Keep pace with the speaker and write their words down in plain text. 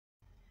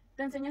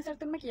Te enseño a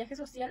hacerte un maquillaje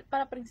social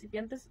para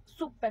principiantes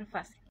súper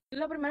fácil.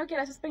 Lo primero que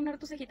harás es peinar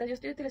tus cejitas. Yo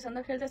estoy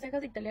utilizando el gel de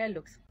cejas de Italia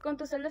Deluxe. Con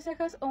tu gel de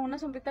cejas o una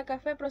sombrita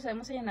café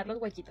procedemos a llenar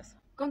los huequitos.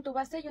 Con tu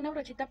base y una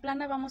brochita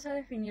plana vamos a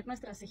definir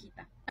nuestra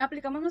cejita.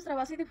 Aplicamos nuestra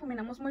base y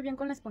difuminamos muy bien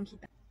con la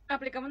esponjita.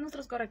 Aplicamos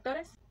nuestros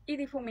correctores y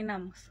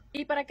difuminamos.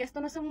 Y para que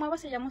esto no se mueva,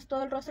 sellamos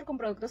todo el rostro con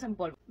productos en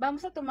polvo.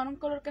 Vamos a tomar un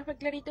color café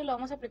clarito y lo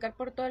vamos a aplicar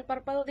por todo el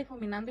párpado,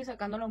 difuminando y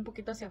sacándolo un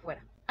poquito hacia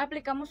afuera.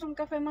 Aplicamos un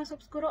café más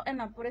oscuro en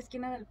la pura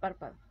esquina del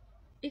párpado.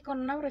 Y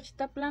con una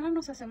brochita plana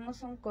nos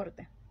hacemos un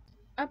corte.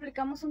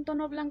 Aplicamos un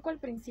tono blanco al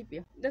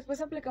principio, después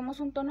aplicamos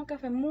un tono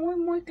café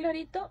muy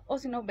clarito o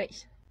si no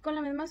beige. Con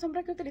la misma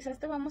sombra que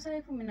utilizaste vamos a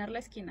difuminar la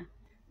esquina.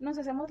 Nos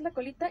hacemos la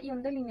colita y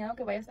un delineado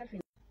que vaya hasta el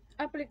final.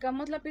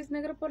 Aplicamos lápiz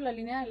negro por la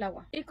línea del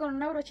agua y con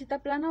una brochita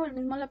plana o el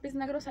mismo lápiz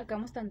negro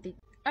sacamos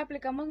tantito.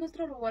 Aplicamos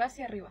nuestro rubor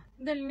hacia arriba.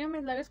 Delineo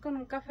mis labios con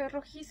un café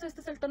rojizo, este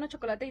es el tono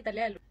chocolate de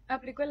Italia Deluxe.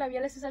 Aplico el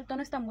labial, este es el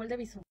tono Estambul de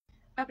Bisú.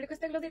 Aplico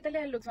este gloss de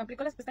Italia Deluxe, me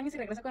aplico las pestañas y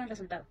regreso con el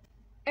resultado.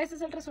 Este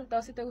es el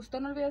resultado. Si te gustó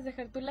no olvides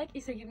dejar tu like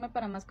y seguirme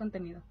para más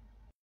contenido.